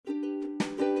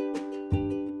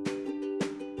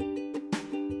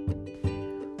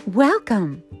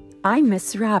Welcome. I'm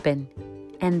Miss Robin,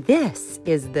 and this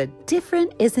is the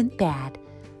Different Isn't Bad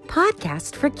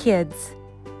podcast for kids.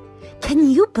 Can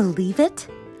you believe it?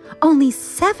 Only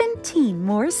 17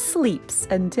 more sleeps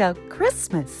until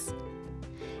Christmas.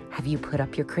 Have you put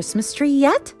up your Christmas tree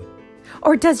yet?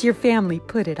 Or does your family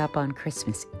put it up on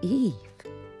Christmas Eve?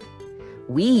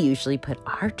 We usually put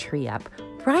our tree up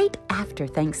right after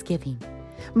Thanksgiving,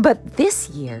 but this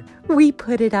year we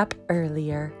put it up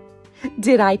earlier.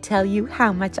 Did I tell you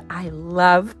how much I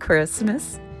love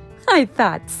Christmas? I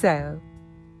thought so.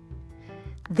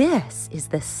 This is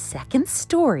the second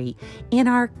story in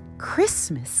our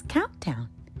Christmas countdown.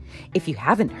 If you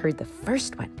haven't heard the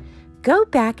first one, go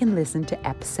back and listen to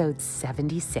episode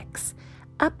 76,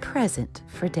 A Present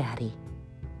for Daddy.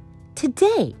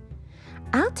 Today,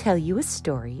 I'll tell you a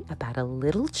story about a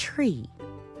little tree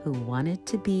who wanted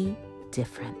to be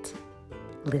different.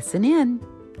 Listen in.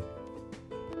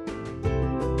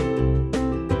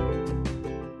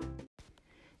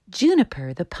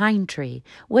 Juniper the pine tree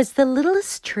was the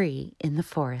littlest tree in the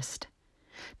forest.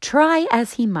 Try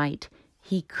as he might,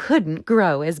 he couldn't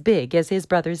grow as big as his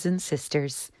brothers and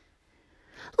sisters.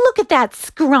 "Look at that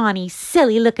scrawny,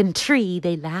 silly-looking tree,"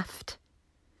 they laughed.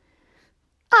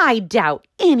 "I doubt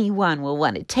anyone will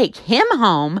want to take him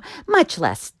home, much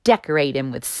less decorate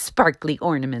him with sparkly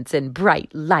ornaments and bright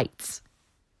lights."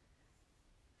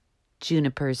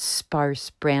 Juniper's sparse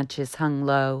branches hung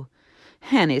low,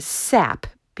 and his sap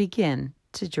began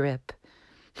to drip.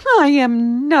 "I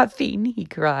am nothing," he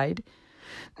cried.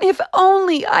 "If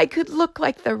only I could look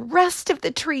like the rest of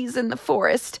the trees in the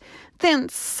forest, then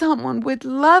someone would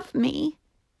love me."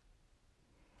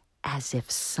 As if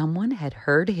someone had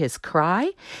heard his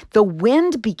cry, the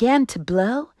wind began to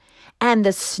blow, and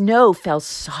the snow fell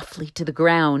softly to the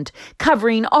ground,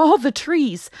 covering all the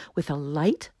trees with a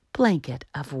light blanket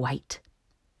of white.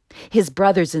 His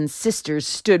brothers and sisters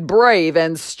stood brave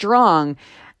and strong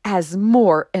as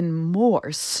more and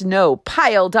more snow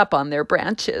piled up on their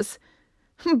branches.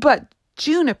 But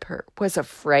Juniper was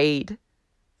afraid.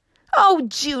 "Oh,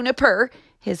 Juniper,"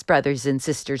 his brothers and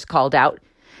sisters called out,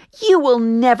 "you will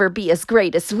never be as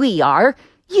great as we are.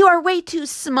 You are way too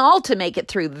small to make it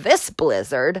through this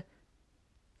blizzard."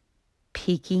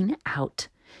 Peeking out,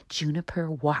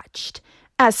 Juniper watched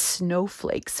as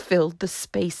snowflakes filled the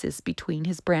spaces between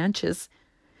his branches.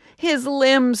 His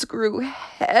limbs grew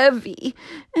heavy,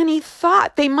 and he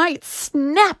thought they might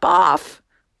snap off.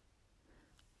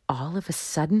 All of a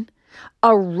sudden,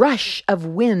 a rush of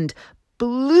wind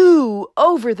blew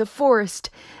over the forest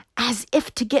as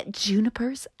if to get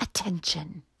Juniper's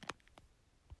attention.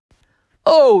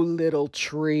 "Oh, little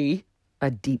tree,"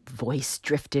 a deep voice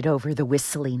drifted over the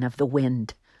whistling of the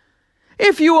wind.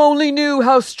 "If you only knew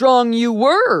how strong you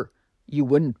were, you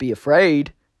wouldn't be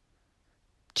afraid."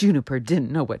 Juniper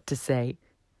didn't know what to say.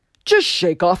 "Just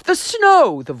shake off the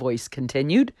snow," the voice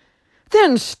continued.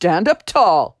 "Then stand up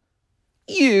tall.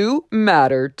 You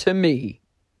matter to me."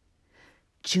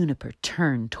 Juniper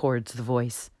turned towards the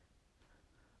voice.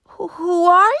 "Who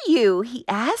are you?" he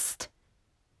asked.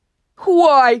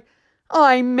 "Why,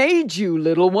 I made you,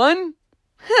 little one,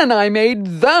 and I made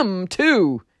them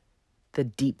too," the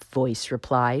deep voice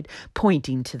replied,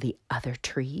 pointing to the other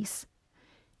trees.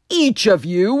 "Each of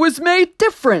you was made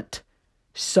different.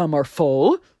 Some are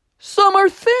full, some are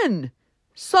thin,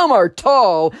 some are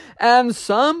tall, and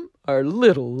some are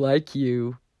little like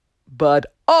you.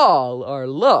 But all are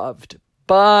loved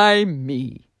by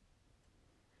me."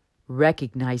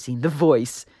 Recognizing the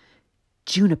voice,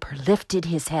 Juniper lifted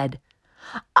his head.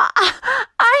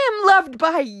 I am loved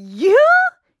by you?"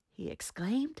 he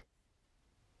exclaimed.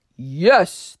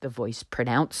 "Yes," the voice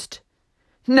pronounced.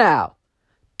 "Now,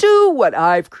 do what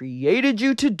I've created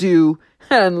you to do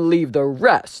and leave the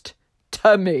rest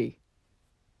to me."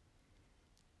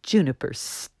 Juniper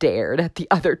stared at the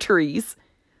other trees.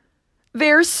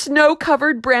 Their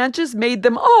snow-covered branches made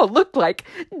them all look like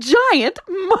giant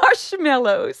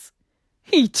marshmallows.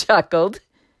 He chuckled.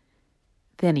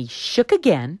 Then he shook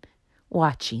again,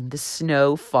 watching the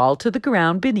snow fall to the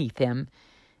ground beneath him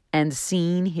and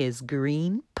seeing his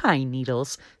green pine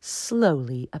needles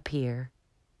slowly appear.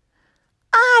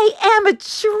 "I am a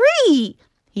tree,"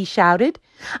 he shouted.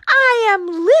 "I am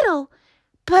little,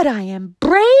 but I am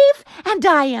brave, and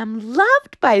I am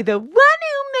loved by the one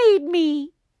who made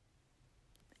me."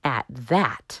 At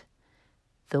that,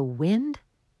 the wind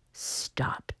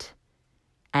stopped,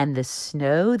 and the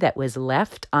snow that was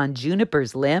left on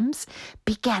Juniper's limbs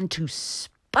began to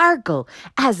sparkle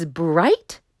as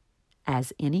bright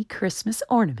as any Christmas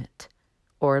ornament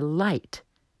or light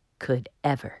could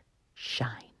ever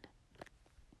shine.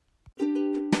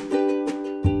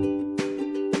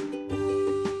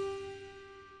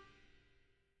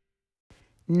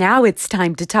 Now it's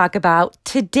time to talk about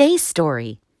today's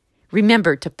story.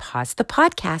 Remember to pause the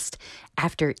podcast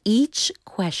after each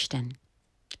question.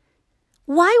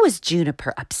 Why was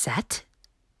Juniper upset?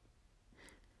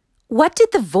 What did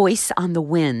the voice on the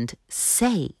wind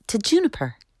say to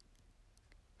Juniper?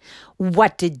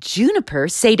 What did Juniper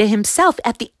say to himself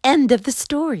at the end of the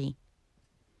story?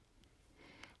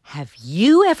 Have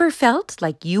you ever felt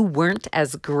like you weren't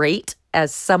as great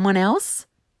as someone else?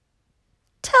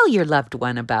 Tell your loved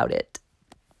one about it.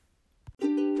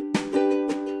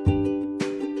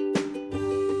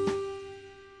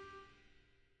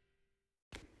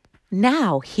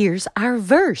 Now here's our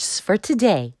verse for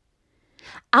today.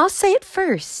 I'll say it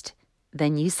first,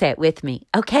 then you say it with me,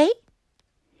 okay?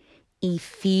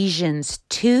 Ephesians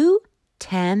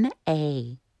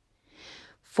 2:10a.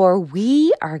 For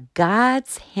we are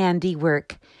God's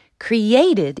handiwork,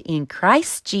 created in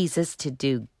Christ Jesus to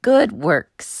do good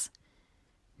works.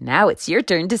 Now it's your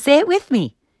turn to say it with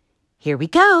me. Here we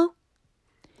go.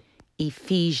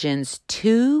 Ephesians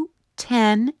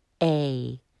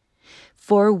 2:10a.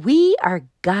 For we are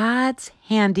God's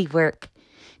handiwork,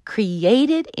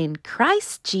 created in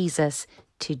Christ Jesus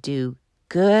to do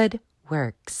good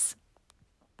works.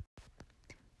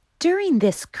 During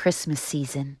this Christmas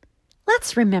season,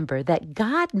 let's remember that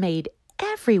God made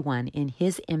everyone in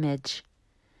His image.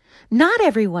 Not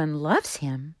everyone loves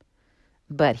Him,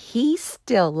 but He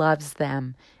still loves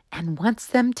them and wants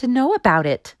them to know about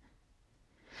it.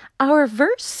 Our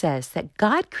verse says that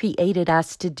God created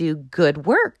us to do good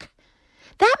work.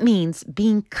 That means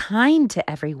being kind to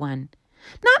everyone,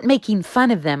 not making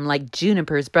fun of them like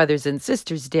Juniper's brothers and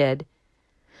sisters did.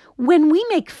 When we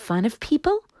make fun of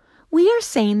people, we are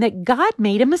saying that God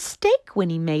made a mistake when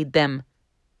He made them.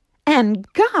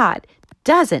 And God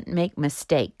doesn't make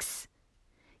mistakes.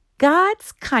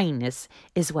 God's kindness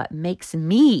is what makes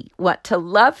me want to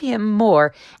love Him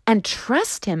more and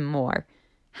trust Him more.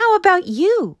 How about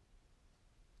you?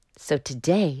 So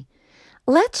today,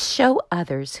 let's show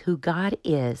others who God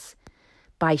is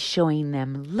by showing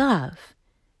them love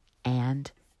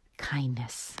and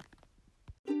kindness.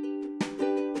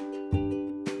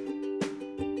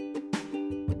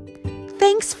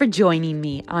 Thanks for joining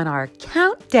me on our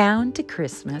countdown to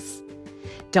Christmas.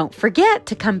 Don't forget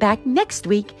to come back next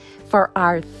week for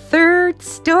our third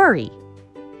story.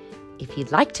 If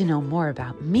you'd like to know more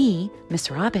about me, Miss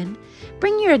Robin,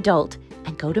 bring your adult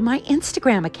and go to my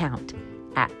Instagram account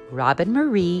at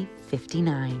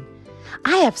RobinMarie59.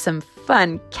 I have some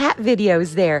fun cat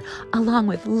videos there, along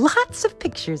with lots of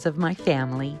pictures of my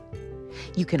family.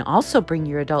 You can also bring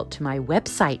your adult to my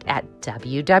website at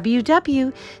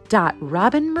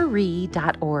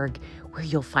www.robinmarie.org, where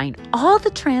you'll find all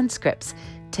the transcripts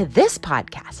to this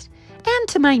podcast and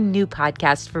to my new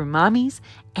podcast for mommies,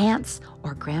 aunts,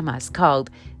 or grandmas called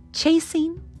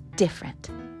Chasing Different.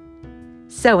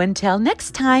 So until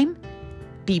next time,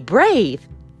 be brave,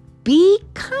 be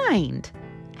kind,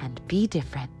 and be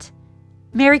different.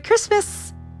 Merry Christmas!